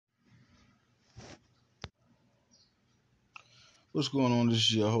What's going on? This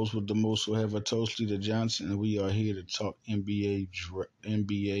is your host with the most who have a toast, Leader Johnson, and we are here to talk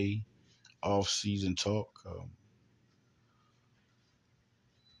NBA off-season talk.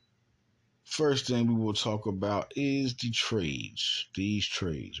 First thing we will talk about is the trades. These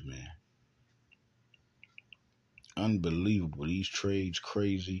trades, man, unbelievable. These trades,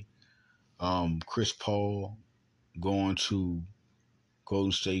 crazy. Chris Paul going to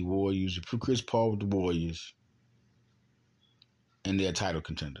Golden State Warriors. You put Chris Paul with the Warriors, and they're a title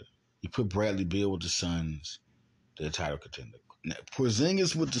contender. You put Bradley Beal with the Suns, they're a title contender. Now,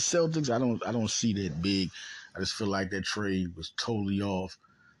 Porzingis with the Celtics, I don't see that big. I just feel like that trade was totally off.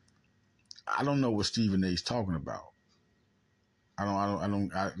 I don't know what Stephen A's talking about.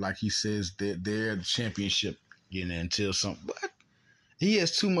 Like he says that they're the championship, until something. But he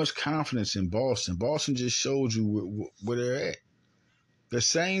has too much confidence in Boston. Boston just showed you where they're at. The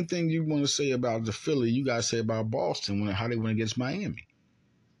same thing you want to say about the Philly, you got to say about Boston how they went against Miami.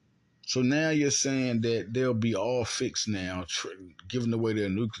 So now you're saying that they'll be all fixed now, giving away their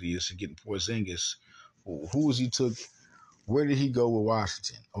nucleus and getting Porzingis. Who was he took? Where did he go with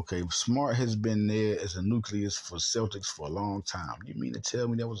Washington? Okay, Smart has been there as a nucleus for Celtics for a long time. You mean to tell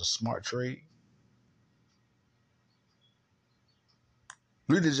me that was a smart trade?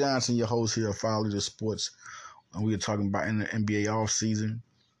 Leader Johnson, your host here, Follow the Sports, and we are talking about in the NBA offseason.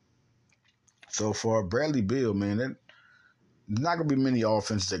 So for Bradley Beal, man, there's not going to be many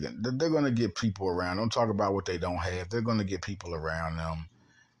offenses. They're going to get people around. Don't talk about what they don't have. They're going to get people around them.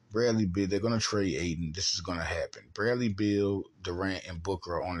 Bradley Beal, they're going to trade Aiden. This is going to happen. Bradley Beal, Durant, and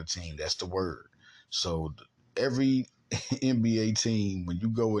Booker are on the team. That's the word. So every NBA team, when you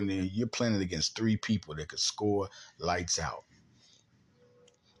go in there, you're playing against three people that could score lights out.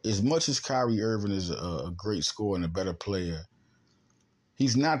 As much as Kyrie Irving is a great scorer and a better player,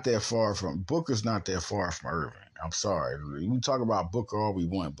 he's not that far from Booker's not that far from Irving. I'm sorry. We talk about Booker all we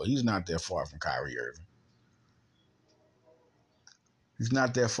want, but he's not that far from Kyrie Irving. He's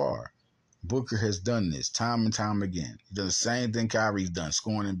not that far. Booker has done this time and time again. He does the same thing Kyrie's done,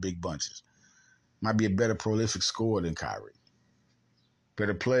 scoring in big bunches. Might be a better prolific scorer than Kyrie.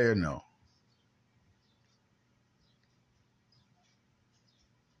 Better player, no.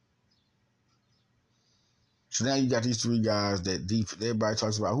 So now you got these three guys that everybody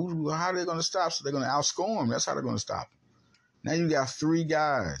talks about how are they going to stop? So they're going to outscore them. That's how they're going to stop them. Now you got three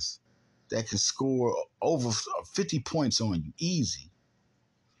guys that can score over 50 points on you, easy.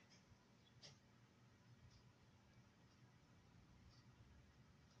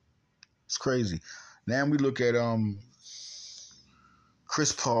 It's crazy. Now we look at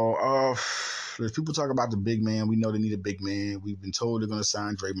Chris Paul. If people talk about the big man, we know they need a big man. We've been told they're going to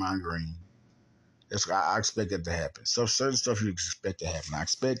sign Draymond Green. I expect that to happen. So certain stuff you expect to happen. I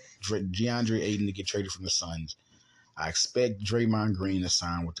expect DeAndre Ayton to get traded from the Suns. I expect Draymond Green to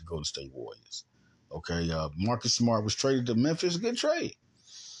sign with the Golden State Warriors. Okay, Marcus Smart was traded to Memphis. Good trade.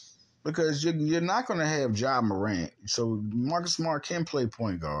 Because you're not going to have Ja Morant. So Marcus Smart can play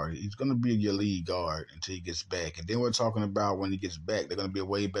point guard. He's going to be your lead guard until he gets back. And then we're talking about when he gets back, they're going to be a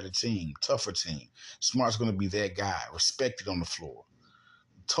way better team, tougher team. Smart's going to be that guy, respected on the floor.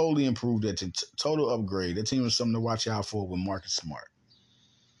 Totally improved that team. Total upgrade. That team is something to watch out for with Marcus Smart.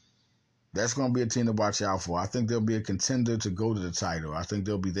 That's going to be a team to watch out for. I think they'll be a contender to go to the title. I think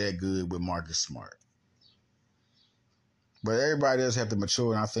they'll be that good with Marcus Smart. But everybody does have to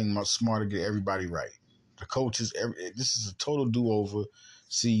mature, and I think Smart to get everybody right. The coaches, this is a total do-over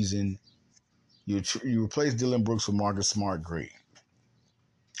season. You replace Dylan Brooks with Marcus Smart, great.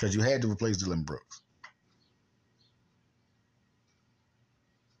 Because you had to replace Dylan Brooks.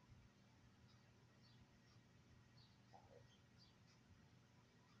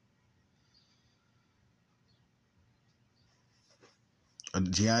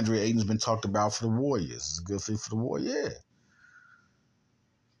 DeAndre Ayton's been talked about for the Warriors. It's a good fit for the Warriors. Yeah.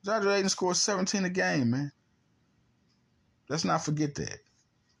 DeAndre Ayton scores 17 a game, man. Let's not forget that.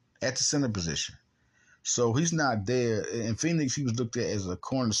 At the center position. So he's not there. In Phoenix, he was looked at as a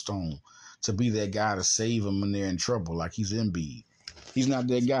cornerstone to be that guy to save him when they're in trouble, like he's Embiid. He's not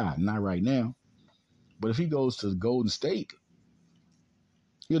that guy, not right now. But if he goes to Golden State,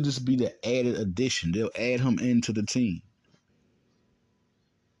 he'll just be the added addition. They'll add him into the team.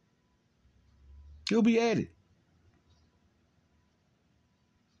 He'll be added.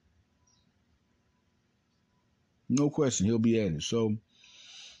 No question, he'll be added. So,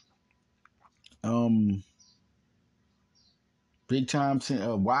 um, big time.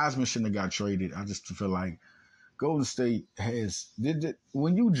 Wiseman shouldn't have got traded. I just feel like Golden State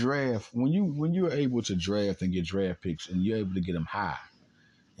when you draft, when you're able to draft and get draft picks, and you're able to get them high,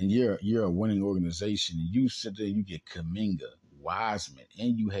 and you're a winning organization, and you sit there, you get Kuminga, Wiseman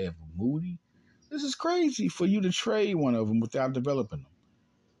and you have Moody. This is crazy for you to trade one of them without developing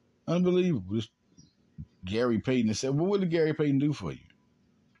them. Unbelievable. This Gary Payton said, well, what did Gary Payton do for you?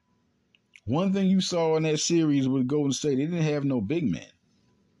 One thing you saw in that series with Golden State, they didn't have no big men.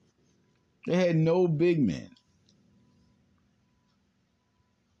 They had no big men.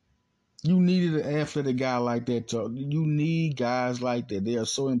 You needed an athletic guy like that. You need guys like that. They are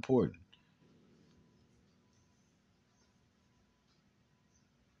so important.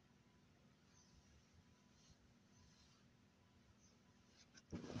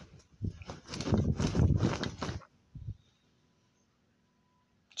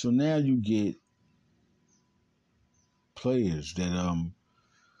 So now you get players that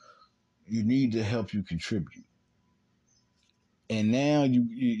you need to help you contribute. And now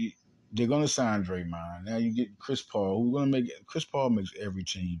they're gonna sign Draymond. Now you get Chris Paul, who's gonna make Chris Paul makes every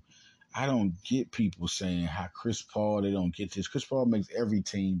team. I don't get people saying how Chris Paul, they don't get this. Chris Paul makes every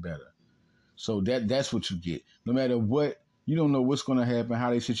team better. So that's what you get. No matter what, you don't know what's gonna happen,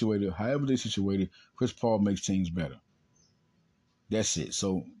 how they situated, however they situated, Chris Paul makes teams better. That's it.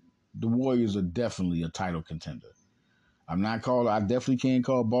 So the Warriors are definitely a title contender. I definitely can't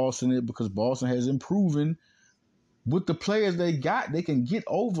call Boston it because Boston hasn't proven with the players they got, they can get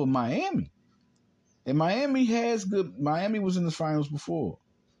over Miami. And Miami was in the finals before.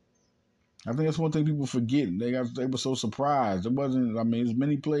 I think that's one thing people forget. They were so surprised. There's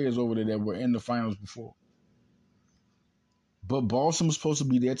many players over there that were in the finals before. But Boston was supposed to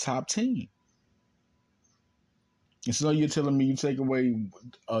be their top team. And so you're telling me you take away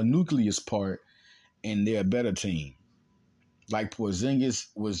a nucleus part and they're a better team. Like Porzingis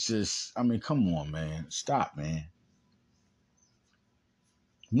was just, come on, man. Stop, man.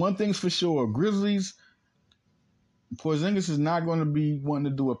 One thing's for sure, Grizzlies, Porzingis is not going to be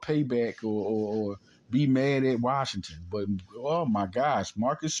wanting to do a payback or be mad at Washington. But, oh, my gosh,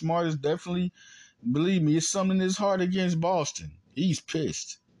 Marcus Smart is definitely, believe me, it's something in his heart against Boston. He's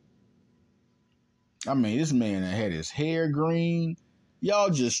pissed. This man had his hair green.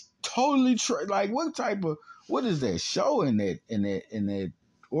 Y'all just totally, what is that show in that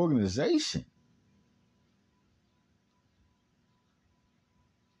organization?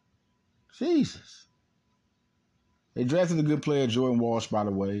 Jesus. They drafted a good player, Jordan Walsh, by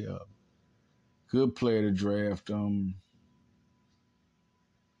the way. Good player to draft.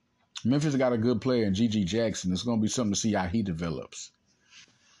 Memphis got a good player in G.G. Jackson. It's going to be something to see how he develops.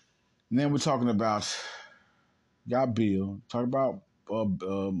 And then we're talking about Beal. Talk about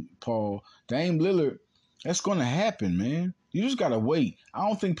Paul. Dame Lillard. That's going to happen, man. You just got to wait. I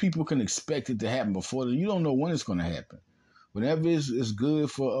don't think people can expect it to happen before. You don't know when it's going to happen. Whenever it's good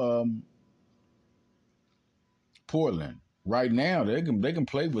for Portland. Right now, they can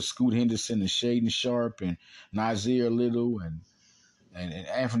play with Scoot Henderson and Shaden Sharp and Nazir Little and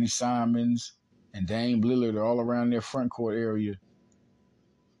Anthony Simons and Dame Lillard are all around their front court area.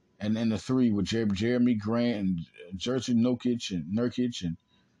 And then the three with Jeremy Grant and Jerzy Nurkic and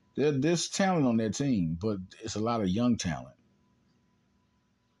there's talent on that team, but it's a lot of young talent.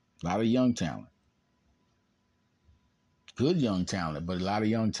 Good young talent, but a lot of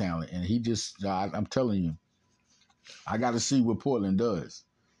young talent. And I'm telling you, I got to see what Portland does.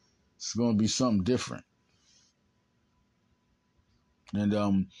 It's going to be something different.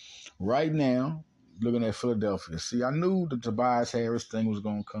 And right now, looking at Philadelphia, see, I knew the Tobias Harris thing was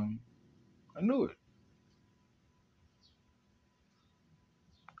going to come. I knew it.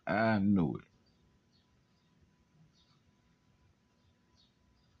 I knew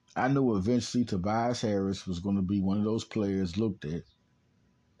eventually Tobias Harris was going to be one of those players looked at.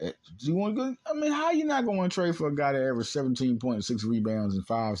 Do you want to go? How you not going to trade for a guy that averaged 17.6 rebounds in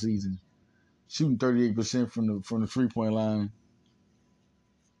 5 seasons, shooting 38% from the 3-point line?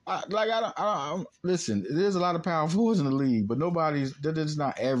 Listen, there's a lot of power forwards in the league, but that's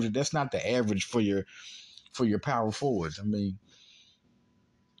not average. That's not the average for your power forwards. And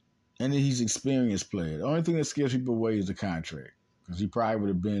then he's experienced player. The only thing that scares people away is the contract. Because he probably would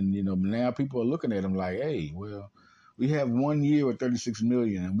have been, now people are looking at him like, hey, well, we have 1 year with $36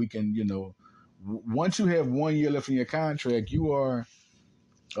 million, and we can, once you have 1 year left in your contract, you are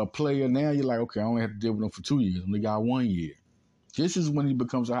a player. Now you're like, okay, I only have to deal with him for 2 years. I only got 1 year. This is when he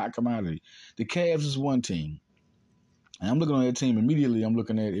becomes a hot commodity. The Cavs is one team. And I'm looking at that team immediately. I'm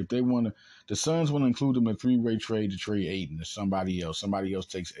looking at if they want to, the Suns want to include them in a 3-way trade to trade Ayton to somebody else. Somebody else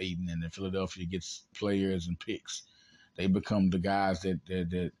takes Ayton, and then Philadelphia gets players and picks. They become the guys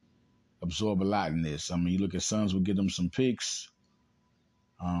that absorb a lot in this. You look at Suns, will get them some picks.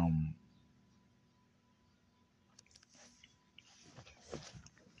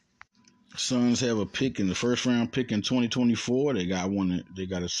 Suns have a pick in the first round pick in 2024. They got one. They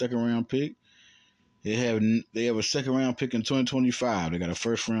got a second round pick. They have a second round pick in 2025. They got a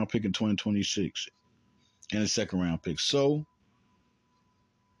first round pick in 2026 and a second round pick. So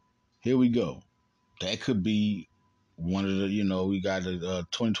here we go. That could be one of the, we got a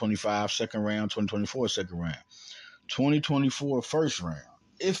 2025 second round, 2024 second round, 2024 first round.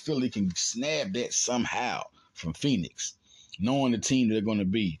 If Philly can snap that somehow from Phoenix, knowing the team they're going to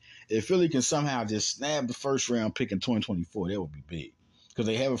be, if Philly can somehow just snap the first round pick in 2024, that would be big because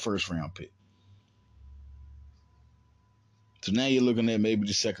they have a first round pick. So now you're looking at maybe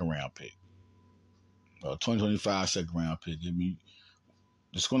the second round pick, 2025 second round pick. I mean,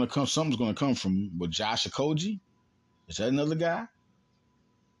 it's going to come. Something's going to come from Josh Okogie. Is that another guy?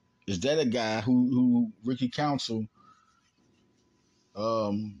 Is that a guy who Ricky Council?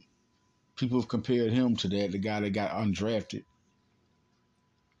 People have compared him to the guy that got undrafted.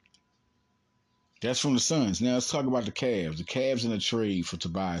 That's from the Suns. Now let's talk about the Cavs. The Cavs in a trade for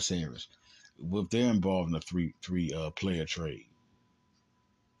Tobias Harris. If they're involved in a three player trade,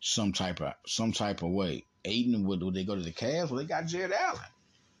 some type of way. Aiden, would they go to the Cavs? Well, they got Jared Allen.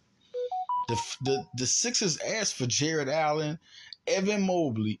 The Sixers asked for Jared Allen, Evan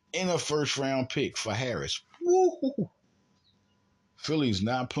Mobley, and a first round pick for Harris. Woo! Philly's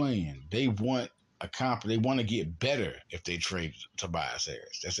not playing. They want they want to get better if they trade Tobias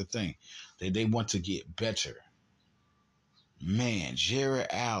Harris. That's the thing. They want to get better. Man, Jared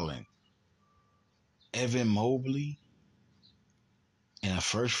Allen, Evan Mobley, and a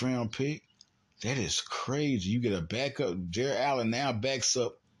first round pick. That is crazy. You get a backup. Jared Allen now backs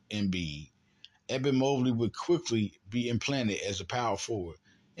up Embiid. Evan Mobley would quickly be implanted as a power forward.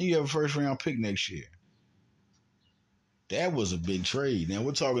 And you have a first round pick next year. That was a big trade. Now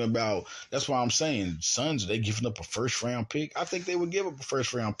we're talking about, that's why I'm saying, Suns, are they giving up a first round pick? I think they would give up a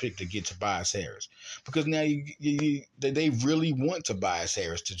first round pick to get Tobias Harris. Because now they really want Tobias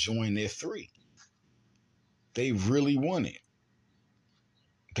Harris to join their three. They really want it.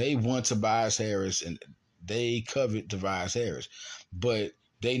 They want Tobias Harris and they covet Tobias Harris. But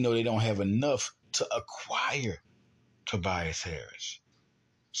they know they don't have enough to acquire Tobias Harris.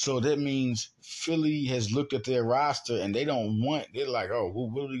 So that means Philly has looked at their roster and they're like, oh,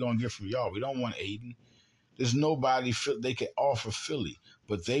 what are we going to get from y'all? We don't want Aiden. There's nobody they could offer Philly.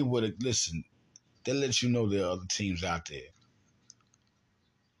 But they would have, listen, they let you know there are other teams out there.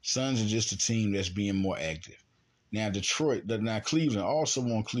 Suns are just a team that's being more active. Now Cleveland, also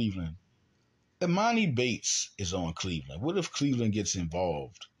on Cleveland. Imani Bates is on Cleveland. What if Cleveland gets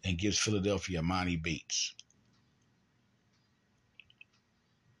involved and gives Philadelphia Imani Bates?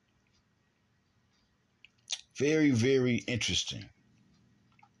 Very, very interesting.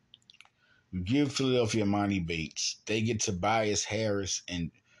 You give Philadelphia Imani Bates. They get Tobias Harris and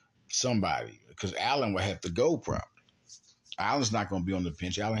somebody. Because Allen will have to go probably. Allen's not going to be on the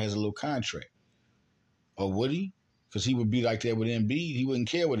bench. Allen has a little contract. Or would he? Because he would be like that with Embiid. He wouldn't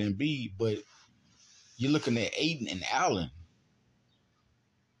care with Embiid. But you're looking at Aiden and Allen.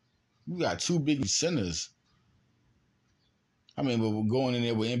 You got two big centers. I mean, but we're going in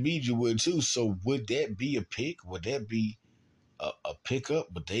there with Embiid, you would too. So would that be a pick? Would that be a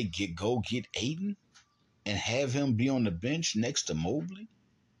pickup? Would they go get Aiden and have him be on the bench next to Mobley?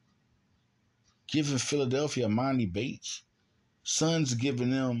 Giving Philadelphia Imani Bates. Suns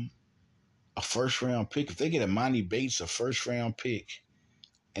giving them a first round pick. If they get Imani Bates a first round pick,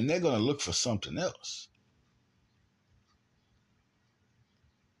 and they're going to look for something else.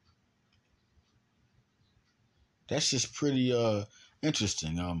 That's just pretty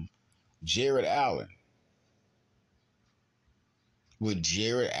interesting. Jared Allen. Would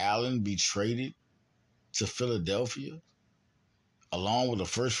Jared Allen be traded to Philadelphia along with a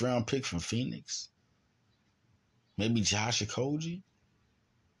first round pick from Phoenix? Maybe Josh Okogie?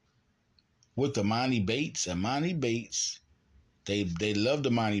 With Imani Bates. Imani Bates, they loved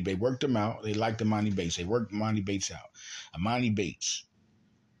Imani Bates. Worked him out. They liked Imani Bates. They worked Imani Bates out. Imani Bates.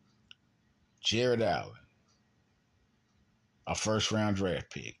 Jared Allen. A first round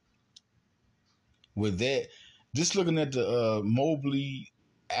draft pick. With that, just looking at the Mobley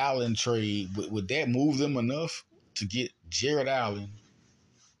Allen trade, would that move them enough to get Jared Allen?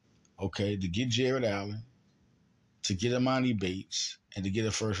 Okay, to get Jared Allen, to get Imani Bates, and to get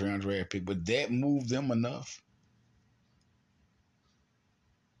a first round draft pick. Would that move them enough?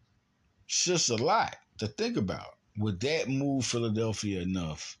 It's just a lot to think about. Would that move Philadelphia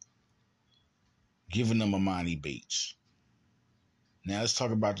enough? Giving them Imani Bates. Now let's talk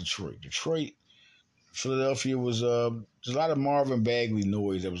about Detroit. Philadelphia was there's a lot of Marvin Bagley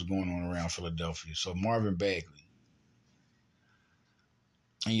noise that was going on around Philadelphia. So Marvin Bagley.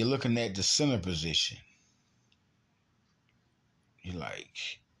 and you're looking at the center position, you're like,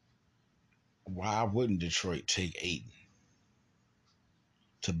 why wouldn't Detroit take Ayton?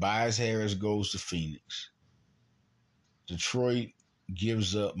 Tobias Harris goes to Phoenix. Detroit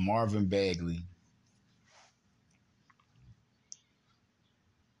gives up Marvin Bagley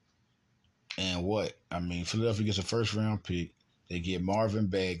and what? I mean, Philadelphia gets a first round pick. They get Marvin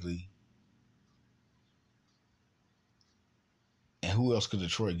Bagley. And who else could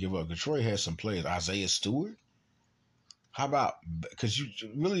Detroit give up? Detroit has some players. Isaiah Stewart? How about, because you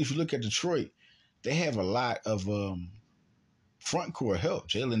really, if you look at Detroit, they have a lot of front court help.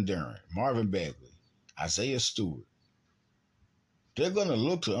 Jalen Duren, Marvin Bagley, Isaiah Stewart. They're going to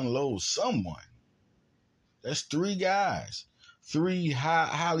look to unload someone. That's three guys, three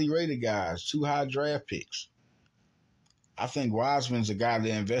highly rated guys, two high draft picks. I think Wiseman's a guy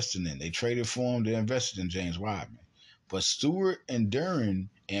they're investing in. They traded for him. They invested in James Wiseman. But Stewart and Duren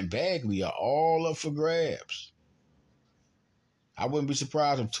and Bagley are all up for grabs. I wouldn't be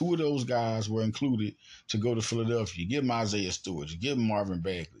surprised if two of those guys were included to go to Philadelphia. You give them Isaiah Stewart. You give them Marvin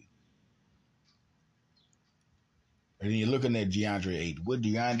Bagley. And then you're looking at DeAndre Ayton. Would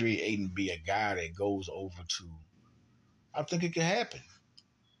DeAndre Ayton be a guy that goes over to? I think it could happen.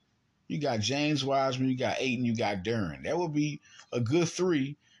 You got James Wiseman, you got Ayton, you got Duren. That would be a good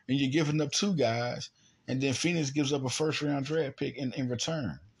three, and you're giving up two guys, and then Phoenix gives up a first-round draft pick in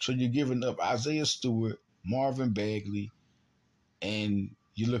return. So you're giving up Isaiah Stewart, Marvin Bagley, and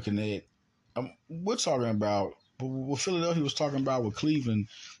you're looking at we're talking about what Philadelphia was talking about with Cleveland.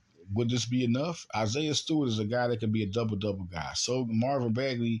 Would this be enough? Isaiah Stewart is a guy that can be a double-double guy. So Marvin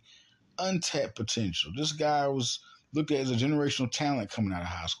Bagley, untapped potential. This guy was looked at as a generational talent coming out of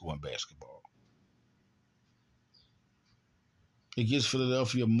high school in basketball. It gives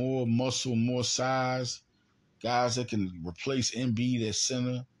Philadelphia more muscle, more size, guys that can replace Embiid at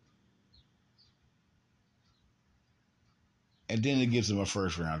center. And then it gives them a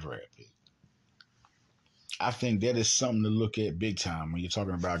first-round draft pick. I think that is something to look at big time when you're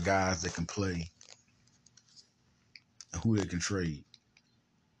talking about guys that can play and who they can trade.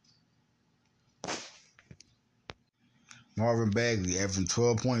 Marvin Bagley averaging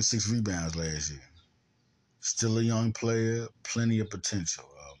 12.6 rebounds last year. Still a young player, plenty of potential.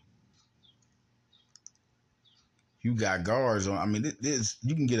 You got guards on. I mean,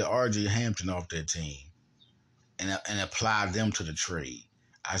 you can get an R.J. Hampton off that team and apply them to the trade.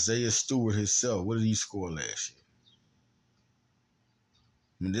 Isaiah Stewart himself, what did he score last year?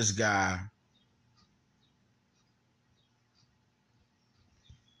 I mean, this guy,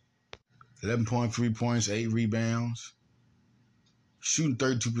 11.3 points, 8 rebounds, shooting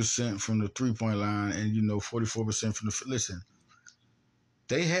 32% from the three-point line, and 44% from the. Listen,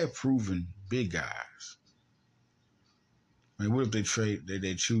 they have proven big guys. I mean, what if they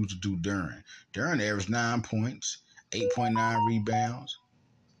choose to do Duren? Duren averaged 9 points, 8.9 rebounds.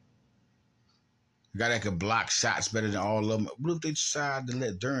 A guy that could block shots better than all of them. What if they decide to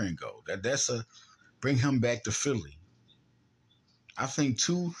let Duren go? That's a bring him back to Philly. I think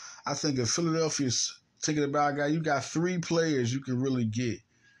if Philadelphia's thinking about a guy, you got three players you can really get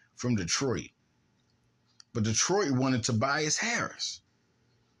from Detroit. But Detroit wanted Tobias Harris.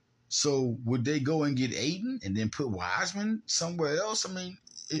 So would they go and get Ayton and then put Wiseman somewhere else? I mean,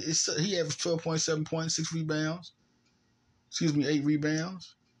 he averaged 12.7 points, 6 rebounds. 8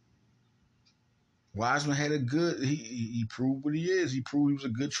 rebounds. Wiseman had he proved what he is. He proved he was a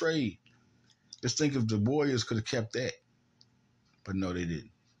good trade. Just think if the Warriors could have kept that. But no, they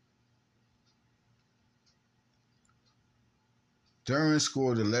didn't. Duren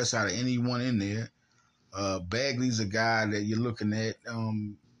scored the less out of anyone in there. Bagley's a guy that you're looking at.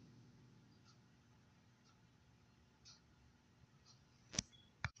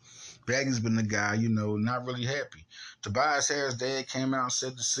 Bagley's been the guy, not really happy. Tobias Harris' dad came out and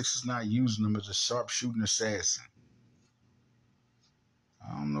said the Sixers not using him as a sharpshooting assassin.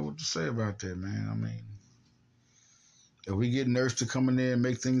 I don't know what to say about that, man. I mean, if we get Nurse to come in there and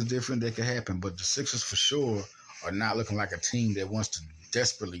make things different, that could happen. But the Sixers for sure are not looking like a team that wants to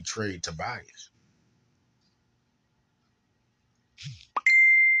desperately trade Tobias.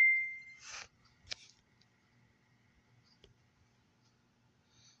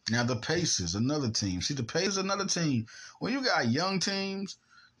 Now the Pacers, another team. See, the Pacers, another team. When you got young teams,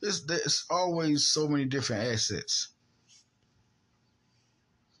 there's always so many different assets.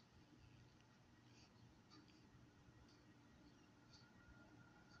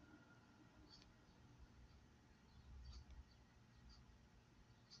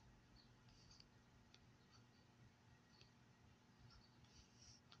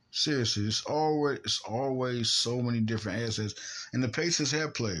 Seriously, it's always so many different assets, and the Pacers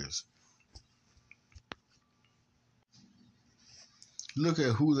have players. Look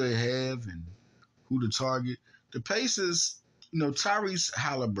at who they have and who to target. The Pacers, Tyrese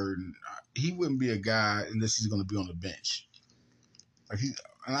Halliburton, he wouldn't be a guy unless he's going to be on the bench. Like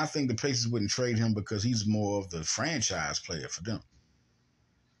and I think the Pacers wouldn't trade him because he's more of the franchise player for them.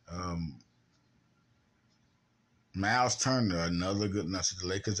 Um, Miles Turner, another good enough. The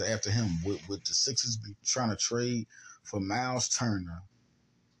Lakers are after him. With the Sixers be trying to trade for Miles Turner,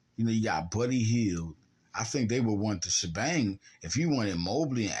 you got Buddy Hield. I think they would want the shebang. If you wanted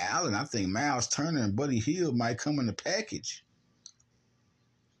Mobley and Allen, I think Miles Turner and Buddy Hield might come in the package.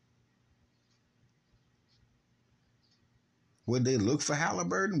 Would they look for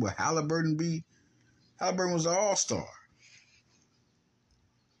Halliburton? Would Halliburton be? Halliburton was an all-star.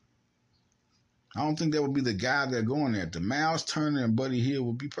 I don't think that would be the guy they're going after. Miles Turner and Buddy Hield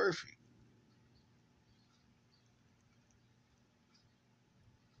would be perfect.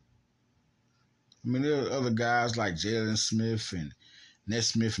 I mean, there are other guys like Jalen Smith and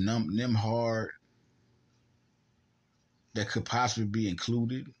Nesmith Nimhard that could possibly be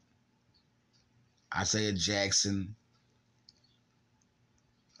included. Isaiah Jackson,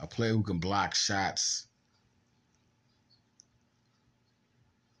 a player who can block shots.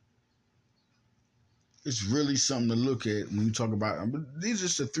 It's really something to look at when you talk about. These are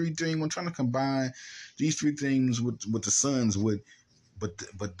just the three things. I'm trying to combine these three things with the Suns.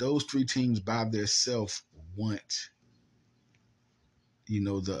 But those three teams by themselves want,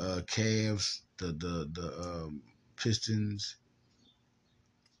 the Cavs, the Pistons,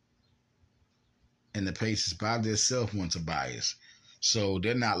 and the Pacers by themselves want Tobias. So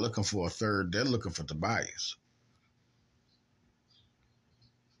they're not looking for a third. They're looking for Tobias.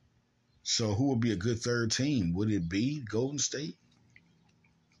 So who would be a good third team? Would it be Golden State?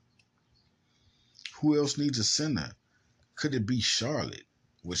 Who else needs a center? Could it be Charlotte?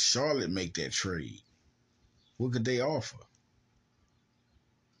 Would Charlotte make that trade? What could they offer?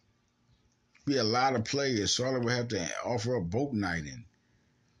 Be a lot of players. Charlotte would have to offer up Boat Knight and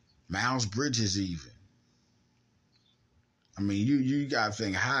Miles Bridges even. I mean, you got to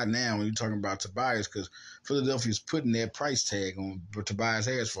think high now when you're talking about Tobias because Philadelphia's putting that price tag on Tobias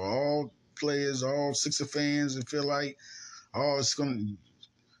Harris for all players, all Sixer fans, and feel like, it's going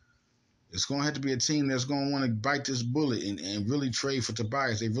to have to be a team that's going to want to bite this bullet and really trade for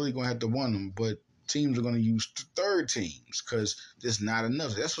Tobias. They're really going to have to want him, but teams are going to use third teams because there's not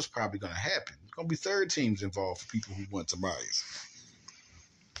enough. That's what's probably going to happen. There's going to be third teams involved for people who want Tobias.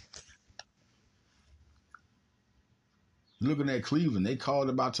 Looking at Cleveland, they called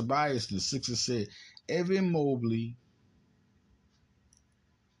about Tobias, and the Sixers said, Evan Mobley.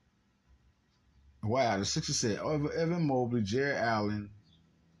 Wow, the Sixers said, Evan Mobley, Jared Allen.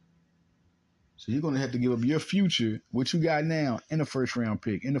 So you're going to have to give up your future, what you got now, and a first-round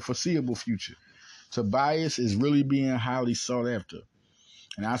pick in the foreseeable future. Tobias is really being highly sought after.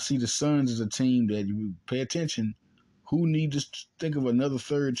 And I see the Suns as a team that you pay attention. Who needs to think of another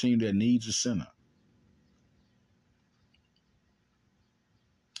third team that needs a center?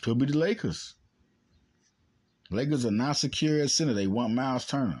 Could be the Lakers. Lakers are not secure at center. They want Miles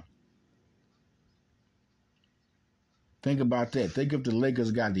Turner. Think about that. Think if the Lakers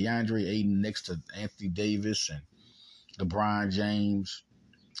got DeAndre Ayton next to Anthony Davis and LeBron James.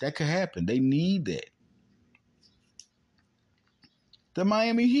 That could happen. They need that. The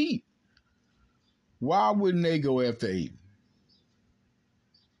Miami Heat. Why wouldn't they go after Ayton?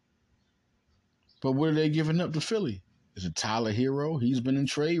 But what are they giving up to Philly? Is it Tyler Hero? He's been in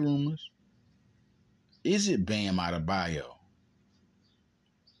trade rumors. Is it Bam Adebayo?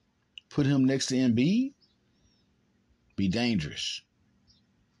 Put him next to Embiid? Be dangerous.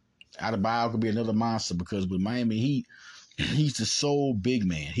 Adebayo could be another monster because with Miami Heat, he's the sole big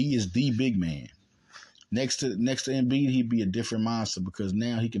man. He is the big man. Next to Embiid, he'd be a different monster because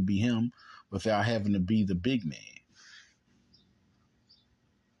now he can be him without having to be the big man.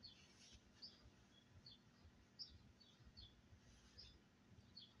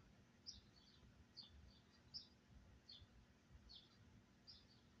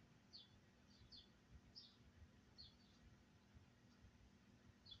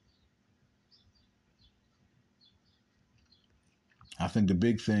 I think the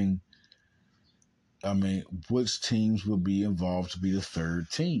big thing, which teams will be involved to be the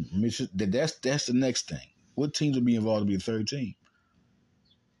third team? That's the next thing. What teams will be involved to be the third team?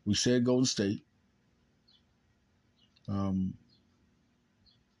 We said Golden State.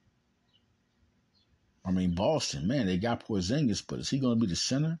 Boston, man, they got Porzingis, but is he going to be the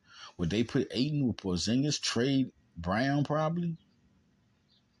center? Would they put Ayton with Porzingis, trade Brown probably?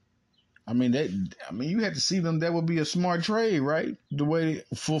 You had to see them. That would be a smart trade, right? The way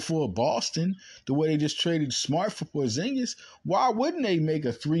for Boston, the way they just traded Smart for Porzingis. Why wouldn't they make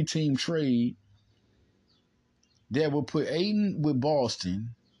a 3-team trade that would put Aiden with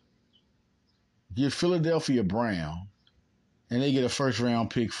Boston, give Philadelphia Brown, and they get a first-round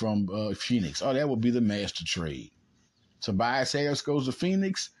pick from Phoenix? Oh, that would be the master trade. Tobias Harris goes to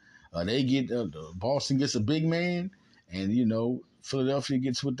Phoenix. They get Boston gets a big man, and Philadelphia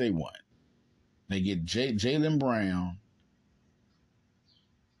gets what they want. They get Jaylen Brown.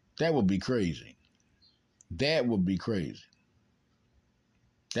 That would be crazy. That would be crazy.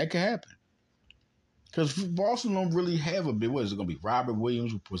 That could happen. Because Boston don't really have a big. What is it going to be? Robert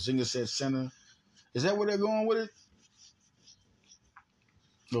Williams with Porzingis at center? Is that where they're going with it?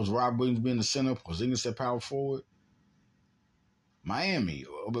 Those Robert Williams being the center, Porzingis at power forward? Miami.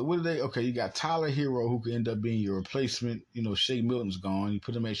 But what are they? Okay, you got Tyler Hero, who could end up being your replacement. Shea Milton's gone. You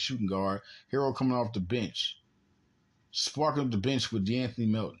put him at shooting guard. Hero coming off the bench. Sparking up the bench with DeAnthony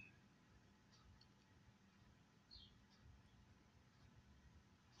Melton.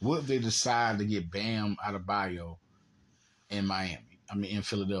 What if they decide to get Bam Adebayo in Miami? In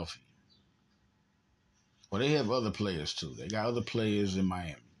Philadelphia. Well, they have other players too. They got other players in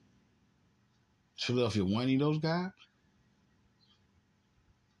Miami. Is Philadelphia wanting those guys?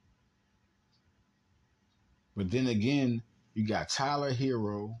 But then again, you got Tyler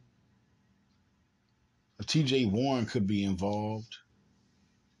Hero. TJ Warren could be involved.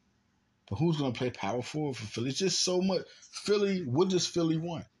 But who's going to play power forward for Philly? It's just so much. Philly, what does Philly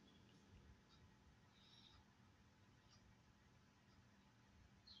want?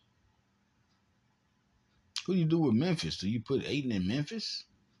 What do you do with Memphis? Do you put Ayton in Memphis?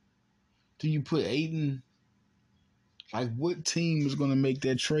 Do you put Ayton? Like, what team is going to make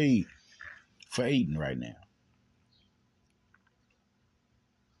that trade for Ayton right now?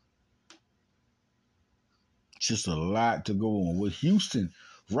 It's just a lot to go on. Will Houston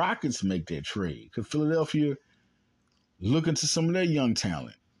Rockets make that trade? Could Philadelphia look into some of their young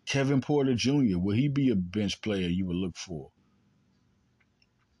talent? Kevin Porter Jr., will he be a bench player you would look for?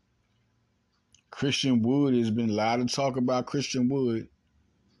 Christian Wood, has been a lot of talk about Christian Wood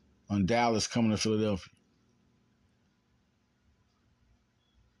on Dallas coming to Philadelphia.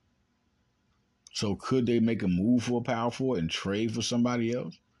 So could they make a move for a power forward and trade for somebody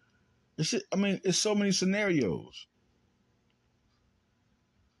else? It's so many scenarios.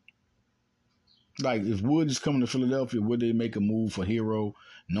 Like, if Wood is coming to Philadelphia, would they make a move for Hero,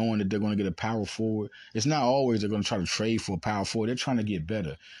 knowing that they're going to get a power forward? It's not always they're going to try to trade for a power forward. They're trying to get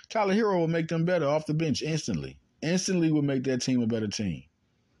better. Tyler Hero will make them better off the bench instantly. Instantly will make that team a better team.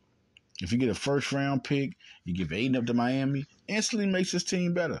 If you get a first-round pick, you give Aiden up to Miami, instantly makes this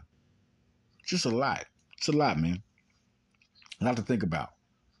team better. It's just a lot. It's a lot, man. A lot to think about.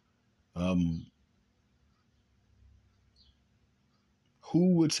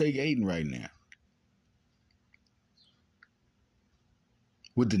 Who would take Aiden right now?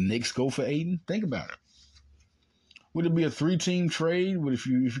 Would the Knicks go for Aiden? Think about it. Would it be a 3-team trade? Would if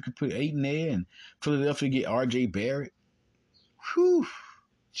you could put Aiden there and Philadelphia get R.J. Barrett? Whew,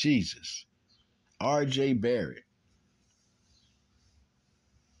 Jesus, R.J. Barrett.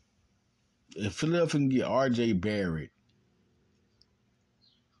 If Philadelphia can get R.J. Barrett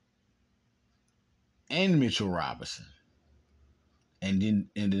and Mitchell Robinson, and the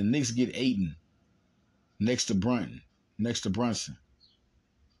Knicks get Aiden next to Brunson.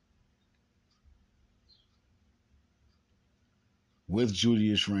 With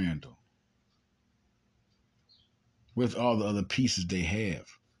Julius Randle, with all the other pieces they have.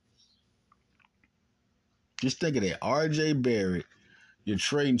 Just think of that. R.J. Barrett, you're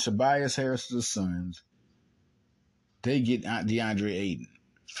trading Tobias Harris to the Suns. They get DeAndre Ayton.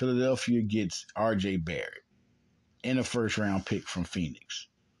 Philadelphia gets R.J. Barrett and a first-round pick from Phoenix.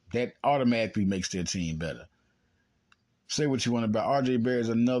 That automatically makes their team better. Say what you want about R.J. Barrett is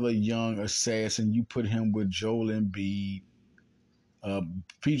another young assassin. You put him with Joel Embiid.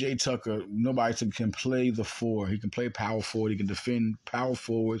 PJ Tucker, nobody can play the 4. He can play power forward. He can defend power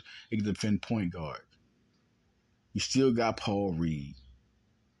forwards. He can defend point guard. You still got Paul Reed.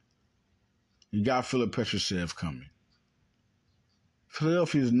 You got Philip Petrusev coming.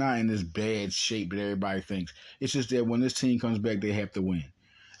 Philadelphia is not in this bad shape that everybody thinks. It's just that when this team comes back, they have to win.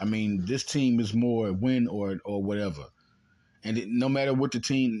 This team is more win or whatever. And no matter what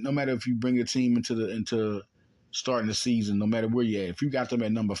no matter if you bring a team into starting the season, no matter where you're at, if you got them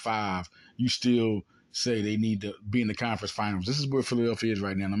at number 5, you still say they need to be in the conference finals. This is where Philadelphia is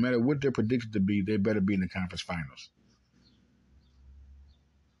right now. No matter what they're predicted to be, they better be in the conference finals.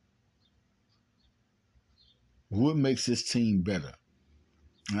 What makes this team better?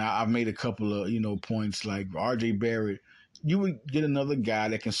 And I've made a couple of points like R.J. Barrett. You would get another guy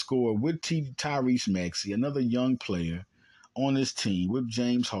that can score with Tyrese Maxey, another young player on this team with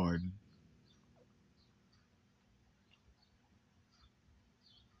James Harden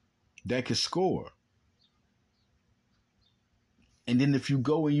that can score. And then if you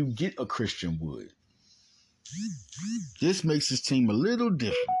go and you get a Christian Wood, this makes this team a little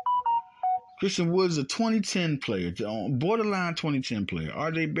different. Christian Wood's a 2010 player, borderline 2010 player.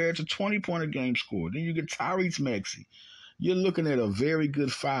 R.J. Barrett's a 20-point a game scorer. Then you get Tyrese Maxey. You're looking at a very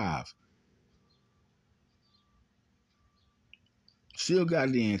good five. Still got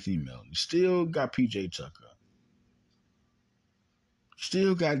Anthony Melton. Still got P.J. Tucker.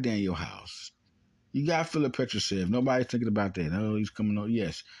 Still got Daniel House. You got Philip Petrusev. Nobody's thinking about that. Oh, he's coming on.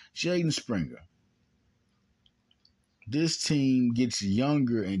 Yes. Jaden Springer. This team gets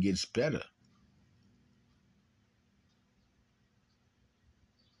younger and gets better.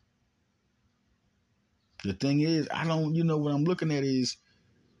 The thing is, what I'm looking at is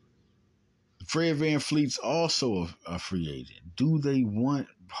Fred VanVleet's also a free agent. Do they want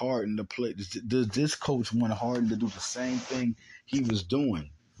Harden to play? Does this coach want Harden to do the same thing he was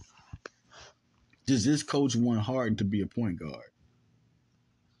doing? Does this coach want Harden to be a point guard?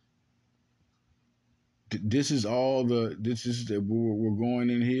 This is we're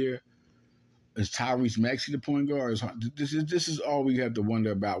going in here. Is Tyrese Maxey the point guard? This is all we have to wonder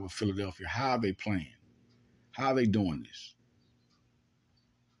about with Philadelphia. How are they playing? How are they doing this?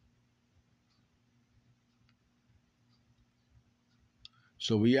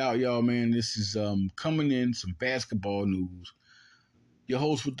 So we out, y'all, man. This is coming in, some basketball news. Your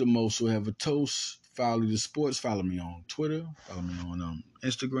host with the most will have a toast. Follow the sports. Follow me on Twitter. Follow me on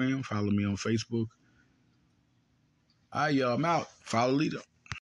Instagram. Follow me on Facebook. All right, y'all. I'm out. Follow Leader.